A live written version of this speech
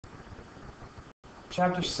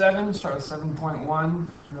Chapter 7, start with 7.1,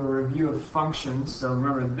 a review of functions. So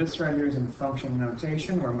remember, this right here is in function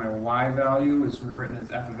notation, where my y value is written as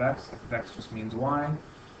f of x. F of x just means y.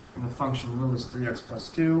 And the function rule is 3x plus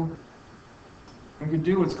 2. We could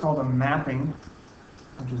do what's called a mapping,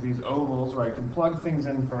 which is these ovals, where I can plug things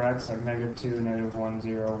in for x, like -2, -1,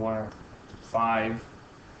 0, 1, or 5.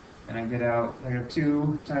 And I get out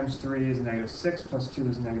 -2 times 3 is -6, plus 2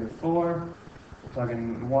 is -4. Plug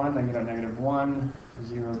in 1, I get out -1,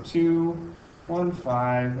 0, 2, 1,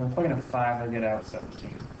 5. When I plug in a 5, I get out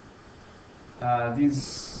 17.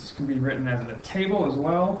 These can be written as a table as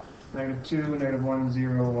well. -2, -1,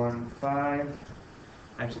 0, 1, 5.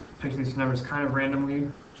 I just picked these numbers kind of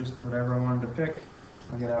randomly, just whatever I wanted to pick.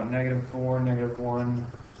 I get out -4, -1,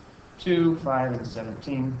 2, 5, and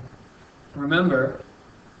 17. Remember,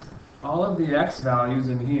 all of the x values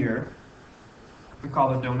in here we call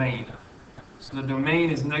the domain. So the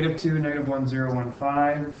domain is -2, -1, 0, 1,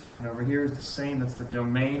 5. And over here is the same, that's the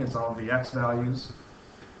domain, it's all the x values.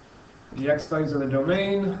 The x values are the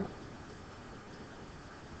domain.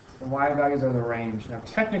 The y values are the range. Now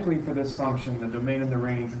technically for this function, the domain and the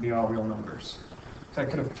range would be all real numbers. So I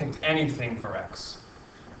could have picked anything for x.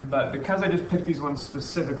 But because I just picked these ones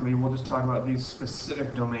specifically, we'll just talk about these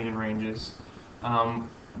specific domain and ranges.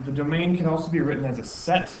 The domain can also be written as a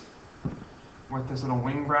set with this little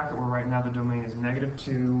wing bracket, where right now the domain is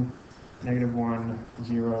 -2, -1,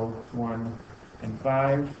 0, 1, and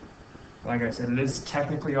 5. Like I said, it is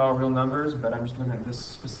technically all real numbers, but I'm just looking at this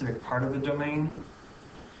specific part of the domain.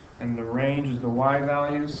 And the range is the y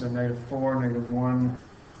values, so -4, -1,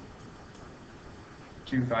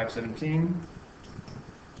 2, 5, 17.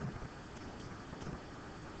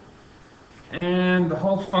 And the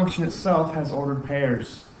whole function itself has ordered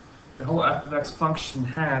pairs. The whole f of x function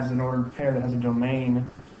has an ordered pair that has a domain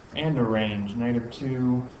and a range,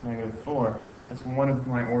 -2, -4. That's one of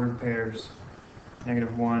my ordered pairs.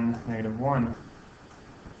 -1, -1.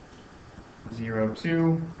 0,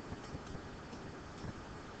 2.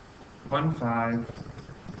 1, 5.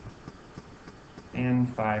 And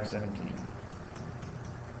 5, 17.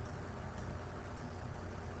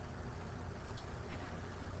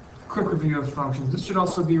 Quick review of functions. This should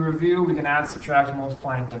also be review. We can add, subtract,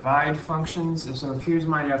 multiply, and divide functions. And so here's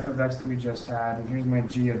my f of x that we just had, and here's my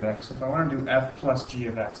g of x. If I want to do f plus g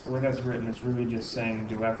of x, the way that's written is really just saying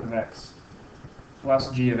do f of x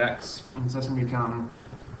plus g of x. And so that's going to become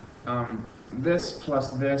this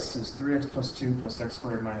plus this is 3x plus 2 plus x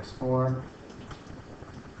squared minus 4.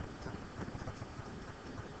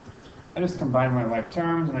 I just combine my like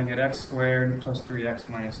terms, and I get x squared plus 3x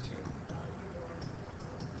minus 2.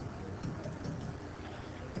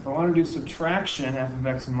 If I want to do subtraction, f of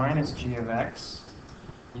x minus g of x,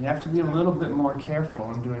 you have to be a little bit more careful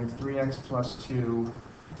in doing 3x plus 2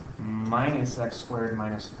 minus x squared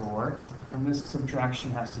minus 4. And this subtraction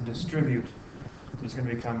has to distribute. So it's going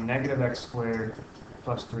to become -x squared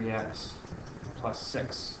plus 3x plus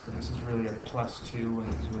 6. So this is really a plus 2,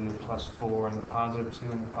 and this is really a plus 4, and the positive 2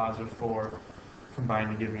 and the positive 4 combine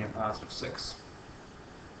to give me a positive 6.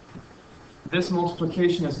 This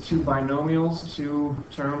multiplication has two binomials, two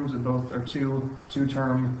terms, and both are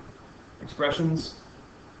two-term expressions.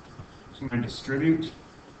 So I'm going to distribute.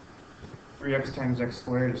 3x times x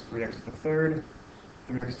squared is 3x to the third.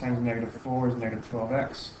 3x times -4 is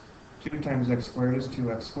 -12x. 2 times x squared is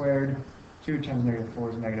 2x squared. 2 times -4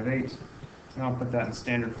 is -8. And I'll put that in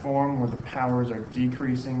standard form where the powers are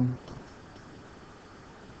decreasing.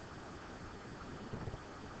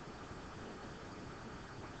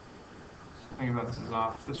 Think about this is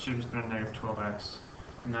off. This should have just been a -12x,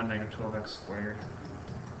 and not -12x squared.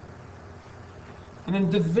 And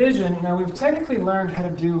then division, now we've technically learned how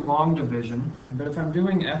to do long division, but if I'm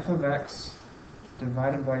doing f of x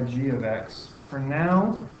divided by g of x, for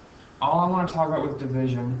now, all I want to talk about with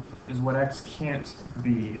division is what x can't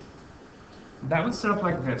be. That would set up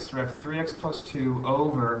like this. We have 3x plus 2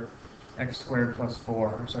 over x squared plus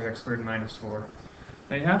 4, or sorry, x squared minus 4.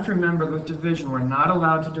 Now you have to remember with division, we're not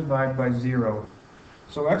allowed to divide by 0.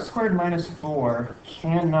 So x squared minus 4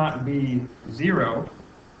 cannot be 0,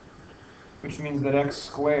 which means that x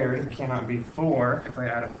squared cannot be 4 if I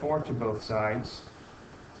add a 4 to both sides,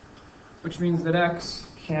 which means that x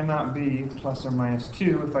cannot be plus or minus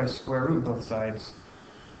 2 if I square root both sides.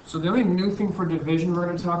 So the only new thing for division we're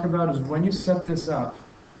going to talk about is when you set this up,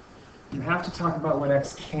 you have to talk about what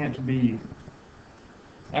x can't be.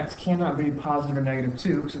 X cannot be positive or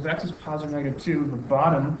 -2, because if x is positive or -2, the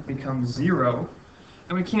bottom becomes 0,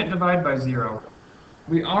 and we can't divide by 0.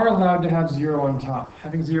 We are allowed to have 0 on top.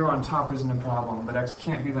 Having 0 on top isn't a problem, but x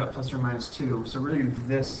can't be that plus or minus 2, so really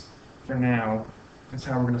this, for now, is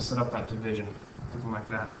how we're going to set up that division. something like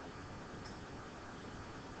that.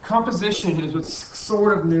 Composition is what's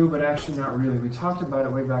sort of new, but actually not really. We talked about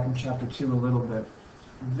it way back in chapter 2 a little bit.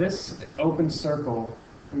 This open circle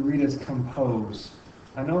we read as compose.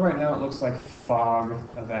 I know right now it looks like fog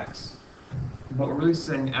of x, but we're really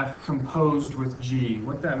saying f composed with g.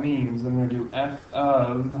 What that means, I'm going to do f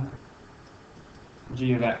of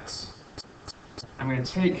g of x. I'm going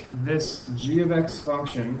to take this g of x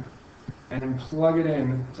function and then plug it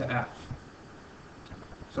in to f.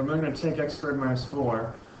 So I'm going to take x squared minus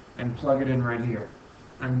 4 and plug it in right here.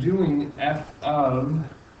 I'm doing f of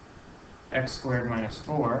x squared minus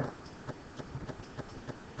 4,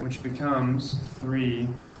 which becomes 3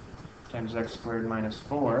 times x squared minus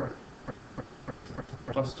 4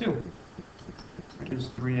 plus 2, which is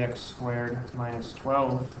 3x squared minus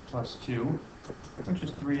 12 plus 2, which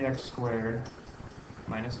is 3x squared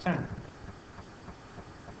minus 10.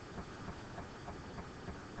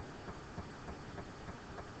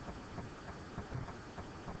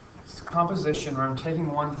 It's composition where I'm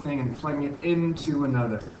taking one thing and plugging it into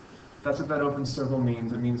another. That's what that open circle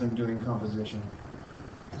means. It means I'm doing composition.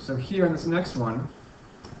 So here in this next one,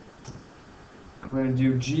 I'm going to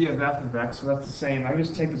do g of f of x. So that's the same. I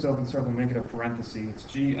just take this open circle and make it a parenthesis. It's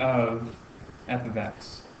g of f of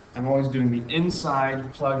x. I'm always doing the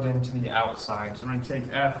inside plugged into the outside. So I'm going to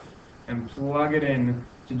take f and plug it in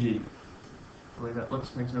to g. The way that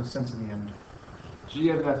looks makes no sense in the end. G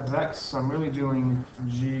of f of x, so I'm really doing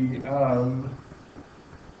g of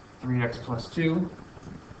 3x plus 2,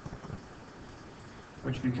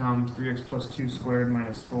 which becomes 3x plus 2 squared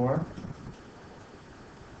minus 4.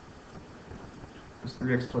 This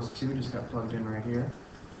 3x plus 2 just got plugged in right here.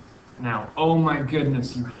 Now, oh my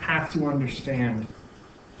goodness, you have to understand,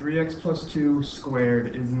 3x plus 2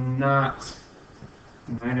 squared is not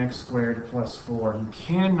 9x squared plus 4. You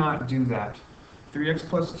cannot do that. 3x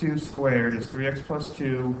plus 2 squared is 3x plus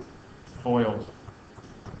 2 FOILed.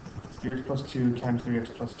 3x plus 2 times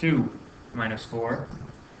 3x plus 2 minus 4,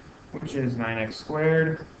 which is 9x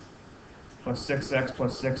squared plus 6x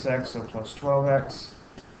plus 6x, so plus 12x,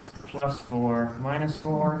 plus 4 minus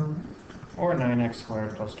 4, or 9x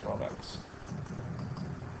squared plus 12x.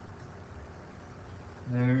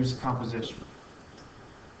 There's composition.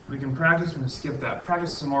 We can practice, I'm going to skip that.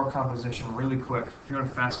 Practice some more composition really quick. If you want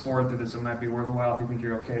to fast forward through this, it might be worthwhile if you think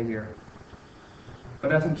you're okay here.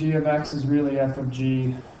 But f of g of x is really f of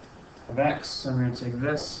g of x. So I'm going to take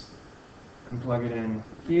this and plug it in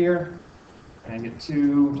here, and I get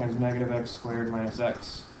 2 times negative x squared minus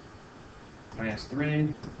x minus 3,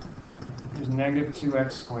 which is negative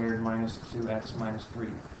 2x squared minus 2x minus 3.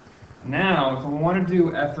 Now, if I want to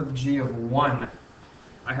do f of g of 1,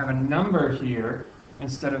 I have a number here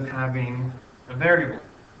instead of having a variable.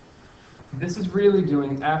 This is really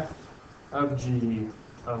doing f of g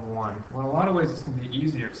of 1. Well, in a lot of ways it's going to be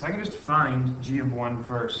easier, because I can just find g of 1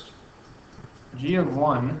 first. G of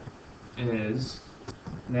 1 is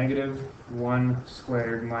negative 1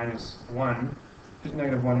 squared minus 1, which is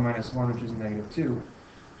negative 1 minus 1, which is negative 2.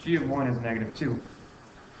 G of 1 is negative 2.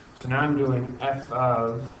 So now I'm doing f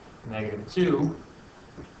of negative 2,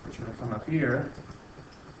 which will come up here,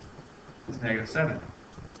 is negative 7.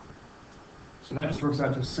 So that just works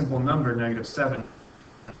out to a simple number, negative 7.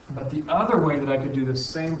 But the other way that I could do this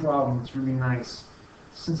same problem, it's really nice.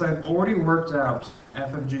 Since I've already worked out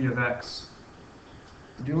f of g of x,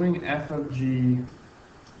 doing f of g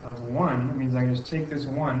of 1 means I can just take this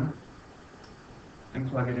 1 and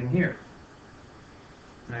plug it in here.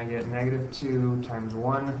 And I get negative 2 times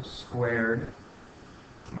 1 squared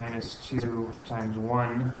minus 2 times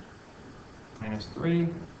 1 minus 3,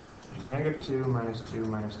 which is negative 2 minus 2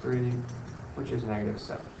 minus 3, which is negative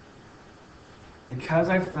 7. Because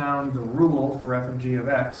I found the rule for f of g of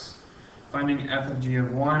x, finding f of g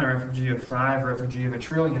of 1 or f of g of 5 or f of g of a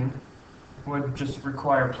trillion would just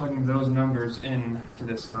require plugging those numbers in to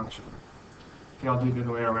this function. Okay, I'll do it the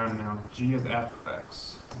other way around now. G of f of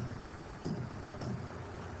x.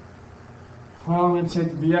 Well, I'm going to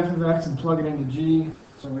take the f of x and plug it into g.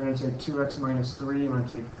 So I'm going to take 2x minus 3. I'm going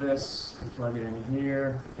to take this and plug it in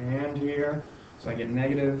here and here. So I get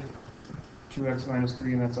negative 2x minus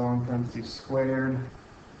 3, and that's all in parentheses squared,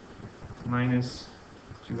 minus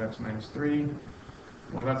 2x minus 3.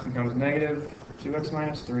 Well, that becomes negative 2x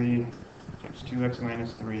minus 3 times 2x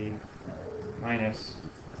minus 3 minus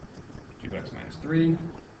 2x minus 3.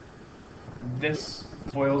 This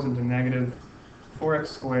boils into negative 4x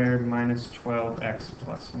squared minus 12x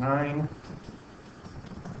plus 9.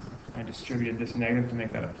 I distributed this negative to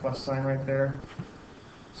make that a plus sign right there.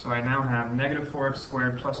 So I now have negative 4x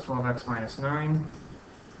squared plus 12x minus 9.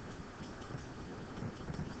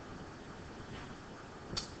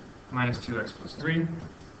 minus 2x plus 3.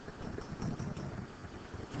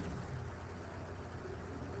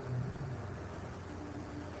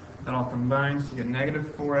 That all combines to get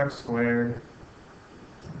negative 4x squared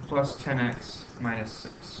plus 10x minus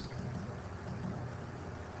 6.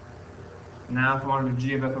 Now if I wanted to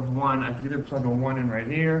g of f of 1, I could either plug a 1 in right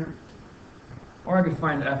here, or I could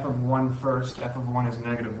find f of 1 first. F of 1 is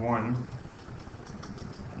negative 1.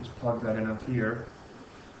 Just plug that in up here.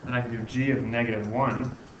 Then I can do g of negative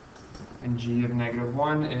 1. And g of negative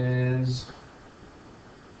 1 is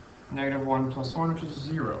negative 1 plus 1, which is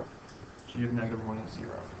 0. G of negative 1 is 0.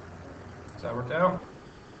 Does that work out?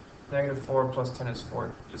 Negative 4 plus 10 is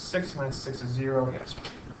 4. Just 6 minus 6 is 0. Yes.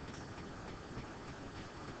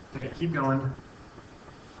 Okay, keep going.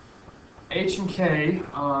 H and K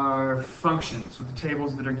are functions with the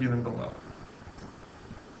tables that are given below.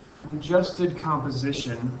 We just did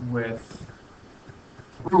composition with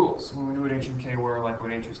rules when we knew what H and K were, like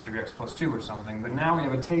what H is 3x plus 2 or something, but now we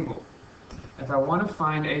have a table. If I want to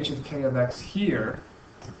find H of K of x here,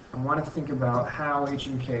 I want to think about how H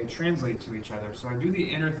and K translate to each other. So I do the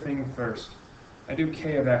inner thing first. I do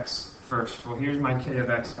K of x first. Well, here's my K of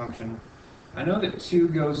x function. I know that 2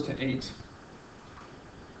 goes to 8.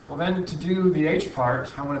 Well, then to do the H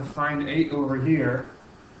part, I want to find 8 over here.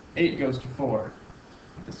 8 goes to 4.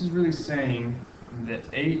 This is really saying that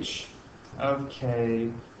H of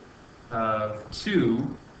K of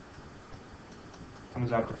 2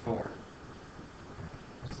 comes out to 4.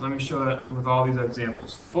 So let me show that with all these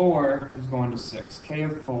examples. 4 is going to 6. K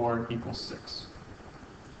of 4 equals 6.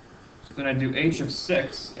 So then I do H of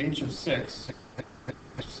 6. H of 6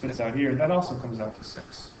 spits out here. That also comes out to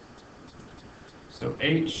 6. So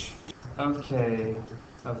H of K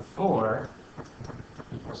of 4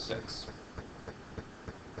 equals 6.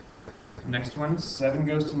 Next one, 7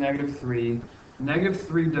 goes to negative 3. Negative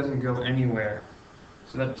 3 doesn't go anywhere.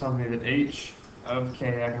 So that tells me that H of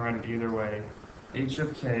K, I can write it either way. H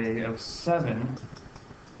of K of 7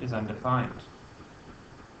 is undefined.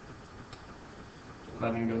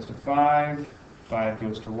 11 goes to 5. 5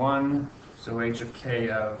 goes to 1. So H of K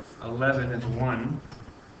of 11 is 1.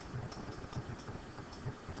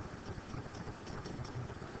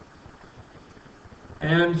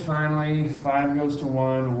 And finally, 5 goes to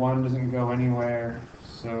 1, 1 doesn't go anywhere,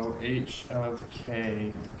 so H of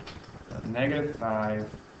K of negative 5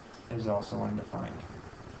 is also undefined.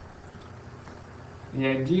 The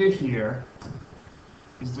idea here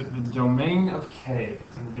is that the domain of K,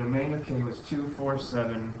 and the domain of K was 2, 4,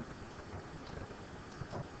 7,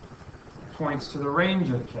 points to the range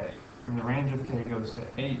of K, and the range of K goes to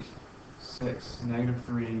 8, 6, negative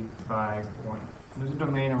 3, 5, 1. There's a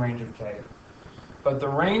domain and range of K. But the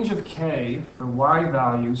range of K, the y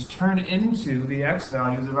values, turn into the x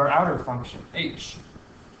values of our outer function, h.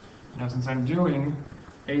 Now since I'm doing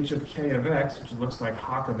h of k of x, which looks like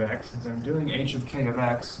hoc of x, since I'm doing h of k of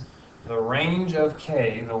x, the range of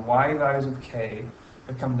k, the y values of k,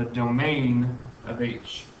 become the domain of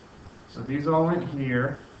h. So these all went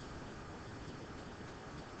here.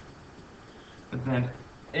 But then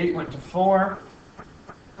 8 went to 4,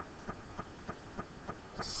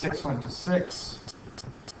 6 went to 6,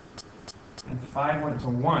 and 5 went to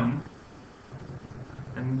 1,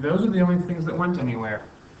 and those are the only things that went anywhere.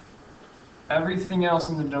 Everything else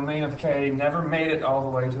in the domain of K never made it all the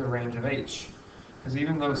way to the range of H. Because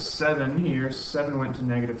even though 7 here, 7 went to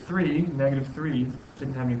negative 3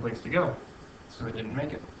 didn't have any place to go, so it didn't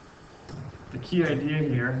make it. The key idea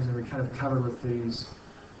here is that we kind of covered with these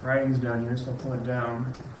writings down here, so I'll pull it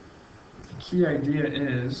down. The key idea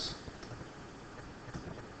is,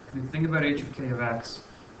 if you think about h of k of x,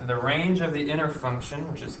 the range of the inner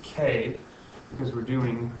function, which is k, because we're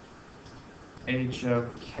doing h of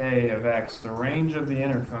k of x, the range of the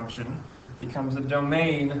inner function becomes the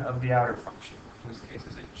domain of the outer function, in this case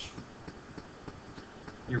is h.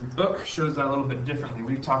 Your book shows that a little bit differently.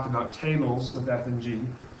 We've talked about tables with f and g,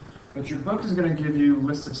 but your book is going to give you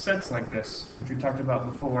lists of sets like this, which we talked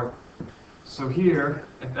about before. So here,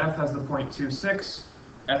 if f has the point 26,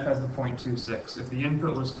 f has the point 26. If the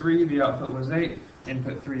input was 3, the output was 8,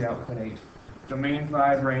 input 3, output 8. Domain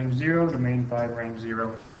 5, range 0, domain 5, range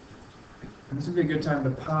 0. And this would be a good time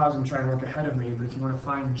to pause and try and work ahead of me, but if you want to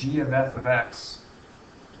find g of f of x,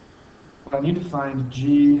 well, I need to find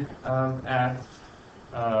g of f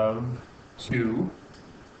of 2,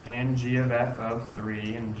 and g of f of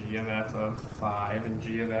 3, and g of f of 5, and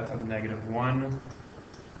g of f of negative 1,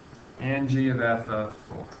 and g of f of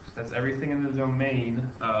 4. So that's everything in the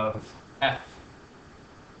domain of f.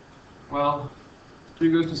 Well,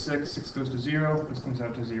 2 goes to 6, 6 goes to 0, this comes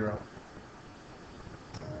out to 0.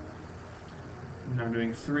 And I'm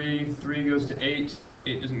doing 3, 3 goes to 8,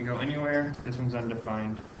 8 doesn't go anywhere. This one's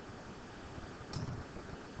undefined.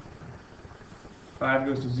 5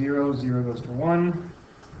 goes to 0, 0 goes to 1.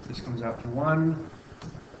 This comes out to 1.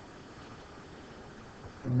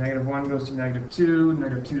 And negative 1 goes to negative 2.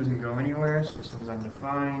 Negative 2 doesn't go anywhere, so this one's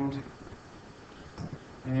undefined.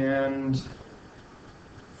 And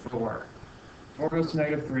 4. 4 goes to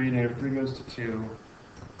negative 3. Negative 3 goes to 2.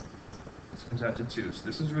 This comes out to 2. So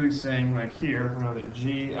this is really saying, like here, we know that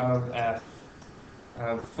g of f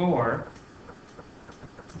of 4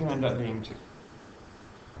 is going to end up being 2.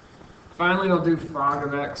 Finally, I'll do fog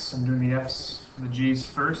of x. I'm doing the g's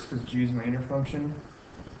first, because g is my inner function.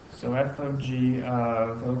 So f of g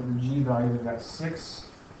of, the g value of x 6,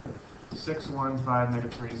 6, 1, 5,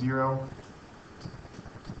 negative 3, 0.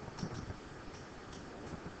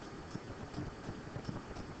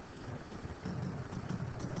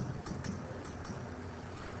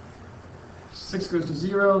 Six goes to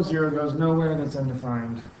 0, 0 goes nowhere, that's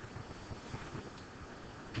undefined.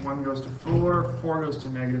 1 goes to 4, 4 goes to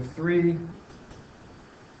negative 3.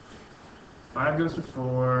 5 goes to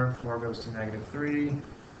 4, 4 goes to negative 3.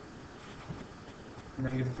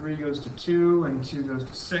 Negative 3 goes to 2, and 2 goes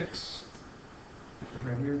to 6.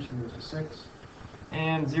 Right here, 2 goes to 6.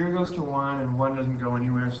 And 0 goes to 1, and 1 doesn't go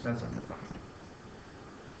anywhere, so that's undefined.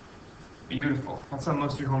 Beautiful. That's how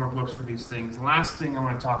most of your homework looks for these things. Last thing I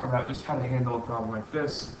want to talk about, just how to handle a problem like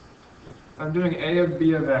this. I'm doing a of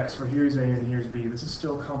b of x, where here's a and here's b. This is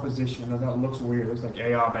still composition. I know that looks weird. It's like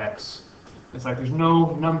a of x. It's like there's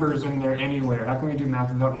no numbers in there anywhere. How can we do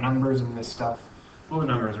math without numbers in this stuff? Well, the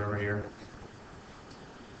numbers are over here.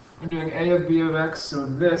 I'm doing a of b of x, so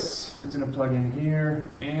this is going to plug in here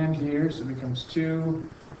and here, so it becomes 2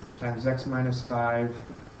 times x minus 5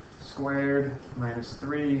 squared minus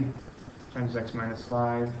 3 times x minus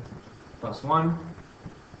 5 plus 1.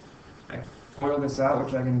 I FOIL this out,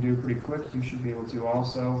 which I can do pretty quick. You should be able to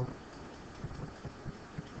also.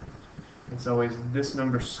 It's always this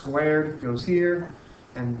number squared goes here,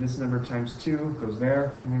 and this number times 2 goes there.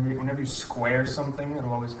 Whenever you square something,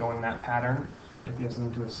 it'll always go in that pattern if you have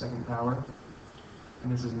something to a second power.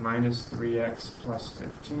 And this is minus 3x plus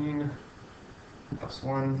 15 plus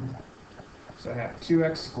 1. So I have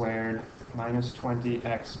 2x squared minus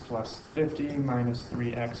 20x plus 50 minus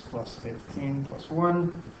 3x plus 15 plus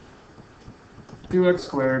 1. 2x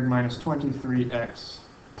squared minus 23x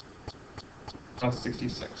plus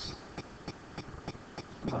 66.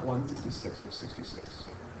 Not 166, but 66.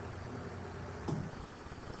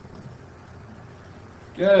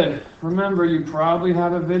 Good. Remember, you probably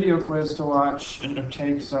have a video quiz to watch and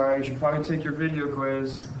take. Sorry, you should probably take your video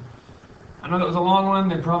quiz. I know that was a long one.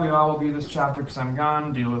 They probably all will be this chapter because I'm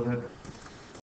gone. Deal with it.